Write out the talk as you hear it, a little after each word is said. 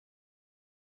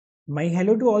My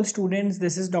hello to all students.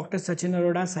 This is Dr. Sachin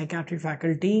Arora, Psychiatry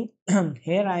faculty.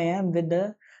 Here I am with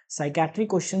the Psychiatry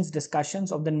questions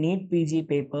discussions of the NEET PG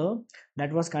paper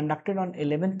that was conducted on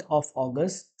 11th of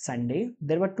August, Sunday.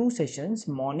 There were two sessions,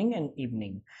 morning and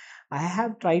evening. I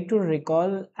have tried to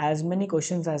recall as many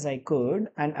questions as I could,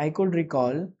 and I could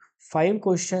recall 5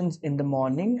 questions in the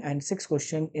morning and 6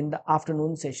 questions in the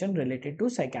afternoon session related to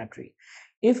psychiatry.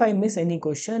 If I miss any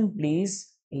question,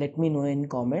 please let me know in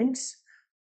comments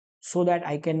so that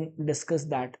I can discuss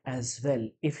that as well.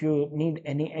 If you need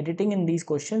any editing in these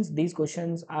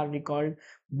questions are recalled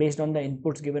based on the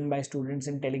inputs given by students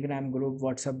in Telegram group,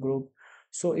 WhatsApp group.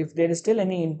 So if there is still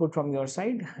any input from your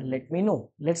side, let me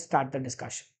know. Let's start the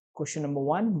discussion. Question number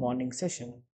 1, morning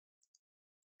session.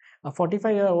 A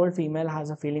 45-year-old female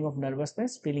has a feeling of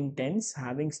nervousness, feeling tense,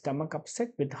 having stomach upset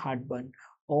with heartburn.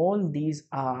 All these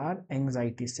are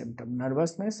anxiety symptoms.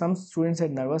 Nervousness, some students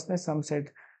said nervousness, some said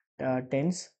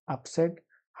tense, upset,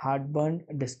 heartburn,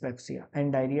 dyspepsia,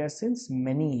 and diarrhea since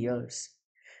many years.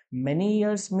 Many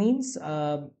years means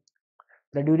the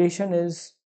duration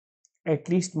is at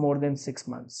least more than 6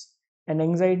 months. An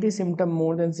anxiety symptom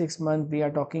more than 6 months, we are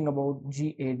talking about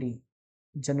GAD,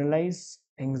 generalized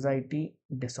anxiety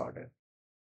disorder.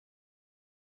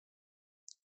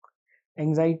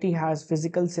 Anxiety has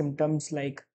physical symptoms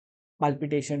like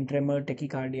palpitation, tremor,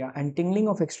 tachycardia, and tingling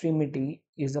of extremity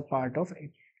is a part of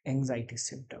anxiety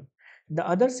symptom. The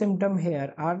other symptom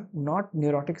here are not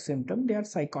neurotic symptom, they are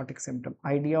psychotic symptom.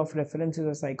 Idea of reference is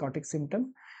a psychotic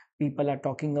symptom. People are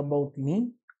talking about me.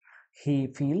 He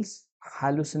feels.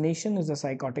 Hallucination is a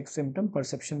psychotic symptom,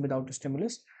 perception without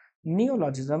stimulus.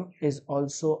 Neologism is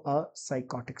also a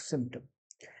psychotic symptom.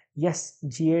 Yes,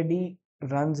 GAD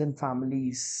runs in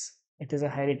families. It is a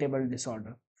heritable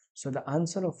disorder. So the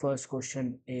answer of first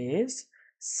question is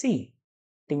C,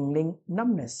 tingling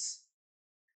numbness.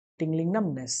 Tingling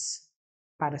numbness,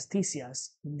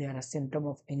 paresthesias, they are a symptom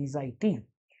of anxiety.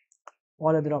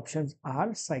 All other options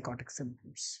are psychotic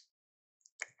symptoms.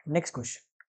 Next question.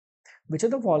 Which of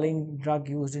the following drug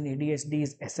used in ADHD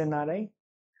is SNRI?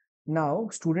 Now,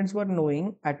 students were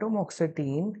knowing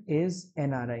atomoxetine is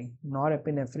NRI,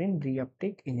 norepinephrine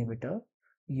reuptake inhibitor,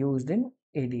 used in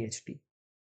ADHD.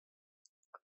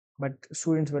 But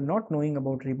students were not knowing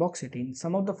about reboxetine.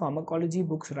 Some of the pharmacology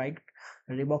books write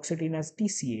reboxetine as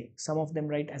TCA, some of them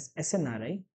write as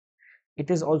SNRI. It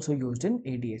is also used in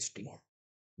ADHD.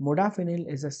 Modafinil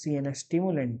is a CNS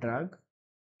stimulant drug.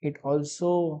 It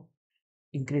also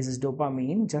increases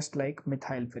dopamine, just like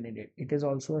methylphenidate. It is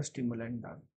also a stimulant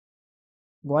drug.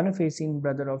 Guanfacine,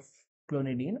 brother of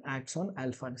clonidine, acts on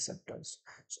alpha receptors.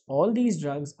 So all these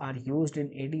drugs are used in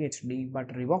ADHD, but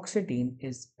reboxetine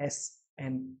is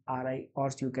SNRI,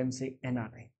 or you can say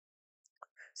NRI.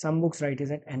 Some books write it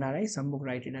as NRI, some book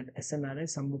write it as SNRI,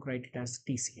 some book write it as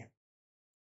TCA.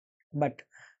 But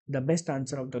the best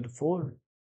answer of the four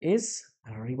is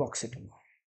reboxetine.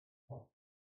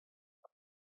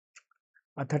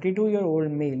 A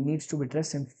 32-year-old male needs to be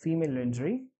dressed in female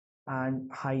lingerie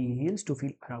and high heels to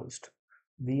feel aroused.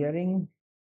 Wearing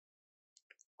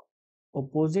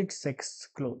opposite sex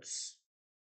clothes.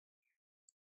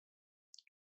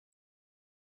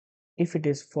 If it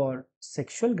is for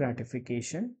sexual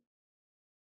gratification,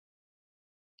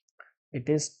 it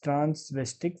is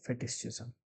transvestic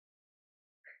fetishism.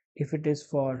 If it is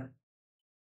for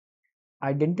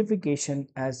identification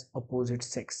as opposite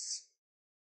sex,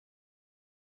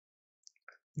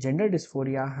 gender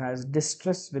dysphoria has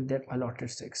distress with their allotted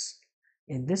sex.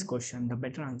 In this question, the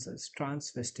better answer is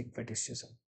transvestic fetishism.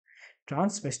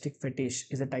 Transvestic fetish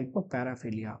is a type of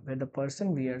paraphilia where the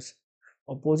person wears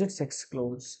opposite sex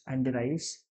clothes and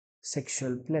derives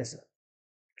sexual pleasure.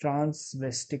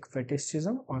 Transvestic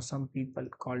fetishism, or some people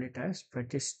call it as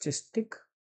fetishistic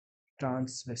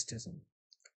transvestism.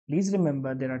 Please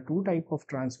remember there are two types of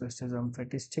transvestism,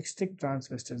 fetishistic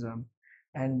transvestism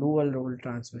and dual role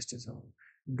transvestism.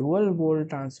 Dual role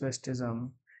transvestism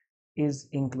is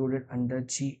included under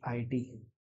GID,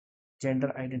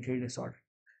 gender identity disorder,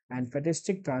 and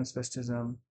fetishistic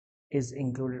transvestism is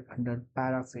included under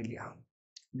paraphilia.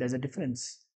 There's a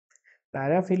difference.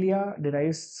 Paraphilia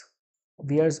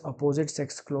wears opposite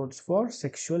sex clothes for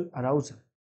sexual arousal,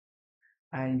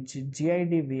 and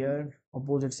GID wear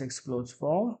opposite sex clothes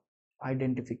for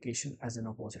identification as an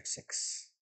opposite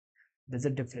sex. There's a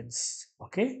difference.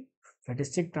 Okay,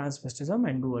 fetishistic transvestism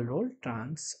and dual role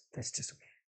transvestism.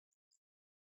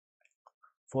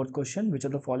 Fourth question, which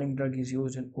of the following drug is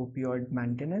used in opioid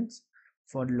maintenance?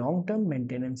 For long-term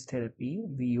maintenance therapy,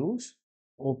 we use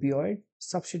opioid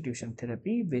substitution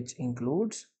therapy, which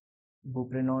includes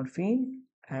buprenorphine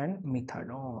and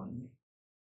methadone.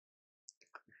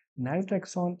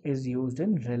 Naltrexone is used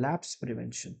in relapse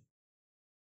prevention.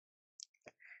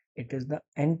 It is the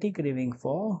anti-craving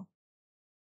for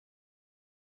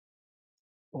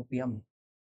opium.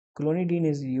 Clonidine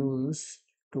is used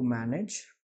to manage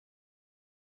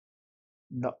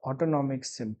the autonomic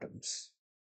symptoms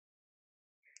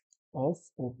of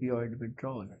opioid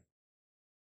withdrawal.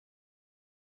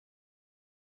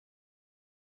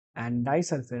 And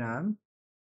disulfiram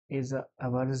is a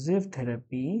aversive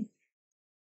therapy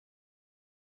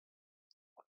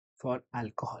for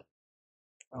alcohol.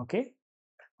 Okay,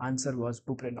 answer was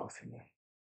buprenorphine.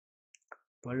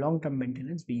 For long-term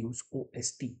maintenance, we use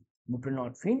OST,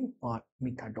 buprenorphine or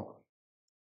methadone.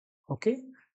 Okay,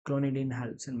 clonidine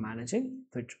helps in managing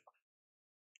withdrawal.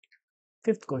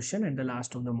 Fifth question and the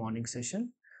last of the morning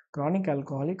session. Chronic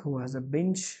alcoholic who has a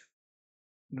binge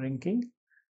drinking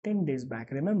 10 days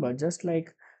back. Remember, just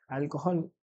like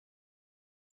alcohol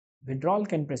withdrawal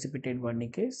can precipitate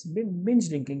wernicke's, binge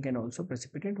drinking can also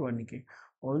precipitate wernicke.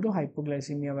 Although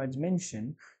hypoglycemia was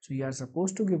mentioned, so you are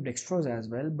supposed to give dextrose as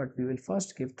well, but we will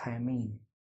first give thiamine,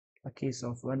 a case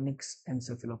of Wernicke's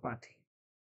encephalopathy.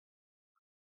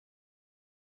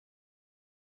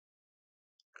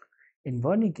 In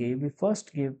Wernicke, we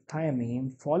first give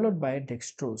thiamine followed by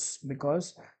dextrose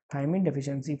because thiamine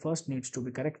deficiency first needs to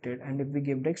be corrected, and if we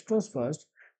give dextrose first,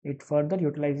 it further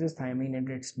utilizes thiamine in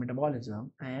its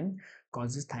metabolism and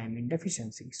causes thiamine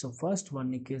deficiency. So first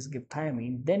Wernicke's give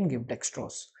thiamine, then give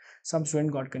dextrose. Some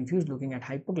student got confused looking at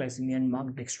hypoglycemia and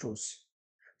marked dextrose.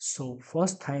 So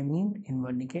first thiamine in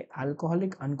Wernicke,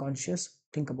 alcoholic unconscious,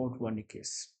 think about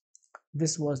Wernicke's.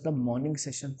 This was the morning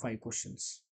session 5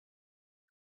 questions.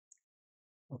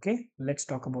 Okay, let's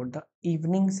talk about the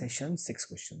evening session 6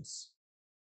 questions.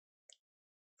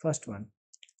 First one,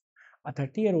 a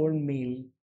 30-year-old male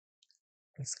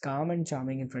is calm and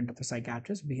charming in front of a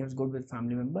psychiatrist, behaves good with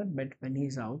family member, but when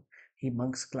he's out, he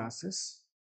bunks classes,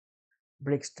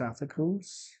 breaks traffic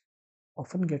rules,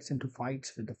 often gets into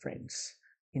fights with the friends,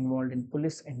 involved in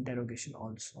police interrogation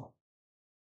also.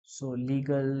 So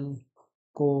legal,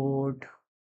 court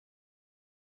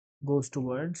goes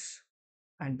towards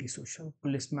antisocial.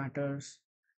 Police matters.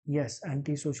 Yes,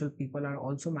 antisocial people are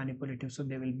also manipulative, so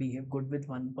they will behave good with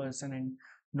one person and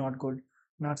not good.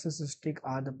 Narcissistic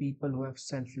are the people who have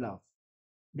self-love.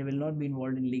 They will not be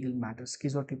involved in legal matters.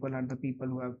 Schizotypal are the people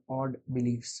who have odd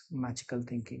beliefs, magical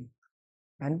thinking.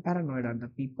 And paranoid are the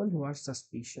people who are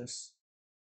suspicious.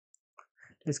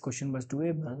 This question was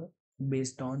doable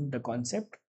based on the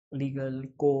concept legal,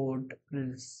 court,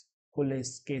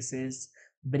 police cases,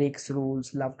 breaks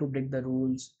rules, love to break the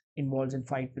rules, involves in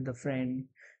fight with a friend,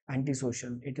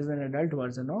 antisocial. It is an adult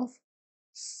version of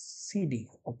CD.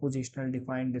 Oppositional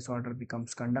defiant disorder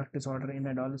becomes conduct disorder in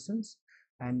adolescence,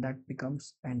 and that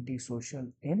becomes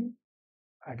antisocial in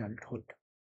adulthood.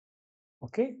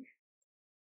 Okay,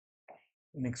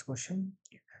 next question.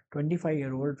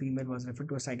 25-year-old female was referred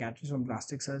to a psychiatrist from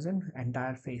plastic surgeon,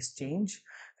 entire face change,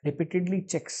 repeatedly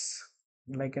checks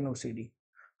like an OCD,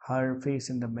 her face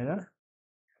in the mirror.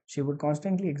 She would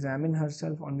constantly examine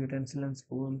herself on utensil and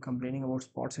spoon, complaining about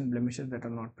spots and blemishes that are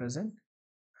not present.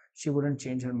 She wouldn't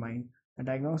change her mind. The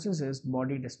diagnosis is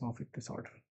body dysmorphic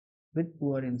disorder with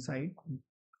poor insight,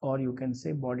 or you can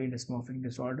say body dysmorphic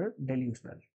disorder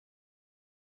delusional.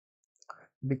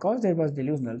 Because there was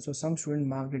delusional, so some students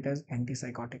marked it as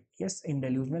antipsychotic. Yes, in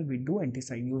delusional we do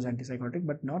use antipsychotic,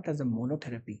 but not as a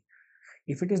monotherapy.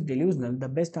 If it is delusional, the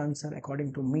best answer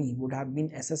according to me would have been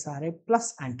SSRI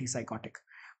plus antipsychotic.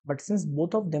 But since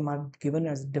both of them are given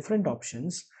as different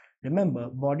options, remember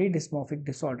body dysmorphic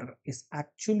disorder is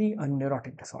actually a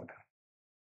neurotic disorder.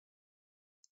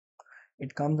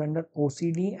 It comes under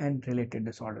OCD and related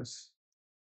disorders.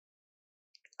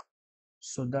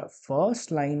 So the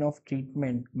first line of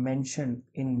treatment mentioned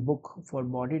in book for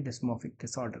body dysmorphic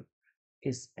disorder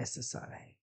is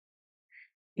SSRI.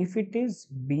 If it is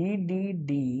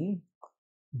BDD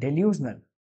delusional,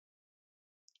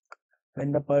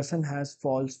 when the person has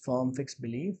false firm fixed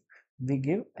belief, we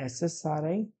give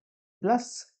SSRI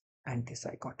plus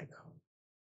antipsychotic.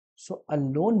 So a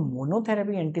lone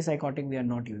monotherapy antipsychotic we are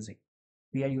not using.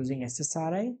 We are using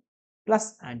SSRI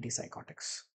plus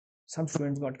antipsychotics. Some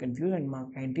students got confused and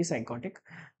marked antipsychotic.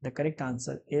 The correct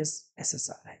answer is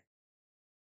SSRI.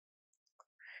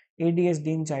 ADHD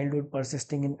in childhood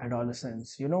persisting in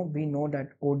adolescence. We know that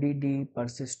ODD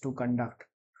persists to conduct.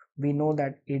 We know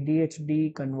that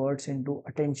ADHD converts into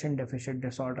attention deficit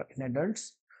disorder in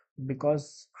adults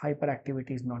because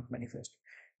hyperactivity is not manifest.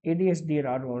 ADHD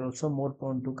are also more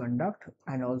prone to conduct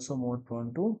and also more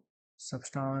prone to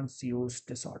substance use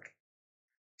disorder.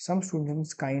 Some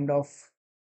students kind of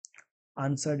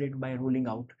answered it by ruling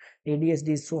out. ADHD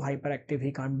is so hyperactive,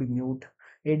 he can't be mute.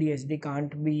 ADHD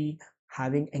can't be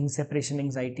having separation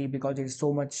anxiety because it's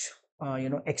so much,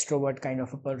 extrovert kind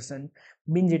of a person.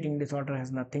 Binge eating disorder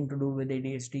has nothing to do with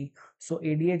ADHD. So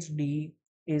ADHD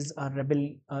is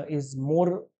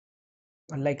more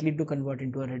likely to convert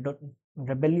into a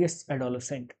rebellious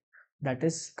adolescent. That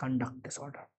is conduct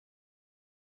disorder.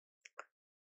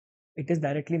 It is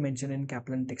directly mentioned in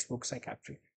Kaplan textbook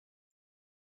Psychiatry.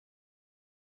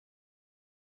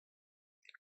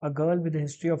 A girl with a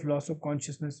history of loss of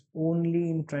consciousness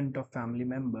only in front of family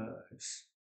members.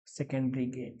 Secondary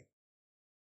gain.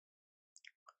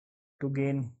 To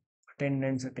gain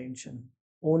attendance attention.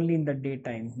 Only in the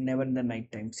daytime, never in the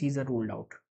nighttime. Seizure ruled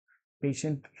out.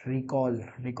 Patient recall.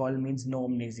 Recall means no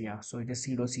amnesia. So it is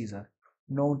pseudo seizure.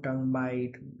 No tongue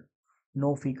bite.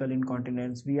 No fecal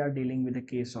incontinence. We are dealing with a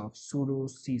case of pseudo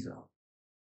seizure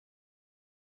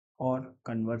or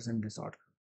conversion disorder.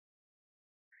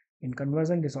 In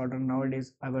conversion disorder,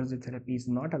 nowadays aversive therapy is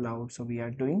not allowed, so we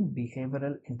are doing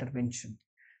behavioral intervention,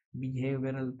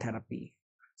 behavioral therapy.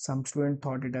 Some student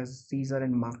thought it as seizure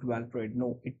and marked valproate.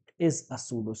 No, it is a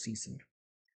pseudo seizure.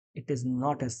 It is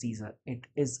not a seizure, it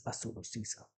is a pseudo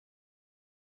seizure.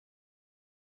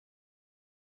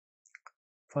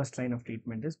 First line of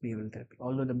treatment is behavioral therapy.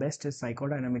 Although the best is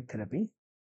psychodynamic therapy,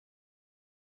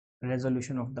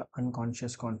 resolution of the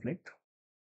unconscious conflict.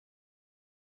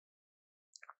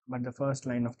 But the first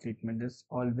line of treatment is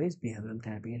always behavioral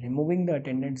therapy. Removing the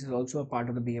attendance is also a part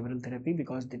of the behavioral therapy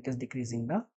because it is decreasing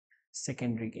the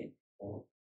secondary gain.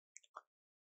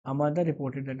 A mother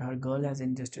reported that her girl has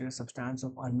ingested a substance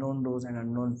of unknown dose and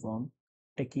unknown form,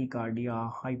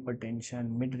 tachycardia,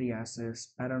 hypertension, mydriasis,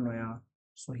 paranoia.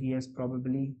 So he has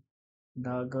probably,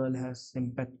 the girl has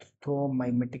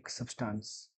sympathomimetic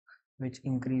substance which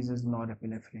increases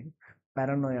norepinephrine.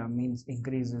 Paranoia means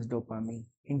increases dopamine.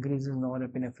 Increases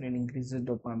norepinephrine, increases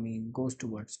dopamine, goes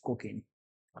towards cocaine.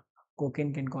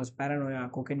 Cocaine can cause paranoia,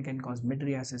 cocaine can cause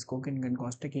mydriasis, cocaine can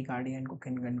cause tachycardia, and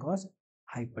cocaine can cause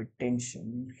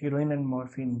hypertension. Heroin and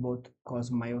morphine both cause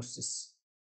meiosis,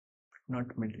 not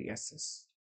mydriasis.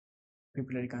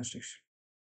 Pupillary constriction.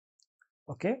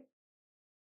 Okay.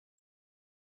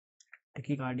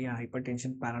 Tachycardia,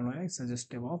 hypertension, paranoia is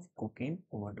suggestive of cocaine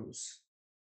overdose.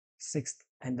 Sixth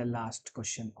and the last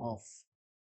question of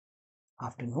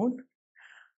afternoon.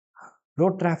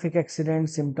 Road traffic accident,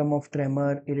 symptom of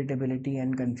tremor, irritability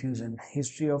and confusion.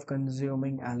 History of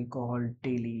consuming alcohol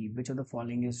daily. Which of the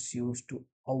following is used to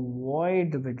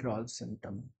avoid the withdrawal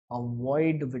symptom?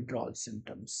 Avoid withdrawal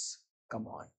symptoms. Come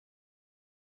on.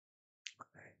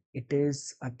 It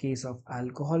is a case of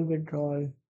alcohol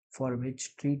withdrawal for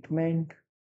which treatment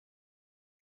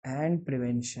and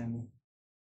prevention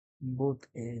both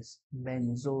is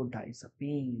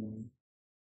benzodiazepine,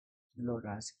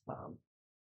 lorazepam.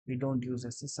 We don't use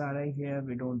SSRI here.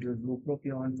 We don't use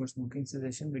bupropion for smoking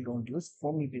cessation. We don't use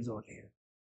fomepizole here.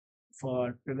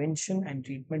 For prevention and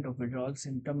treatment of withdrawal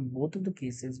symptom, both of the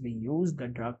cases we use the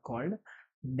drug called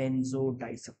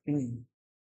benzodiazepine.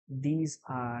 These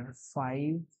are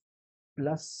 5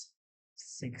 plus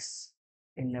 6,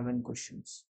 11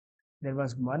 questions. There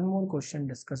was one more question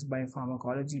discussed by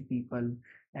pharmacology people,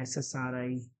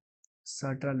 SSRI,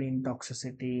 sertraline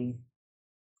toxicity,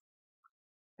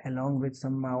 along with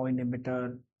some MAO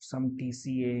inhibitor, some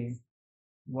TCA.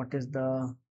 What is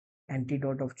the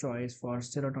antidote of choice for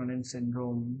serotonin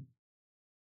syndrome?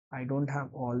 I don't have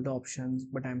all the options,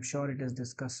 but I'm sure it is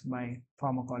discussed by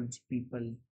pharmacology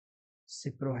people.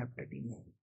 Cyproheptadine.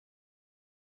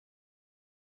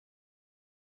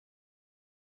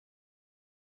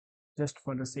 Just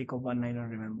for the sake of one liner,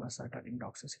 remember sertraline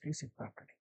toxicity,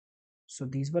 cyproheptadine. So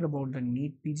these were about the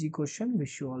NEET PG question.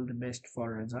 Wish you all the best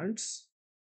for results.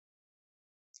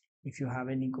 If you have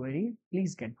any query,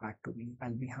 please get back to me.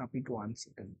 I'll be happy to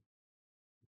answer them.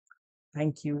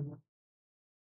 Thank you.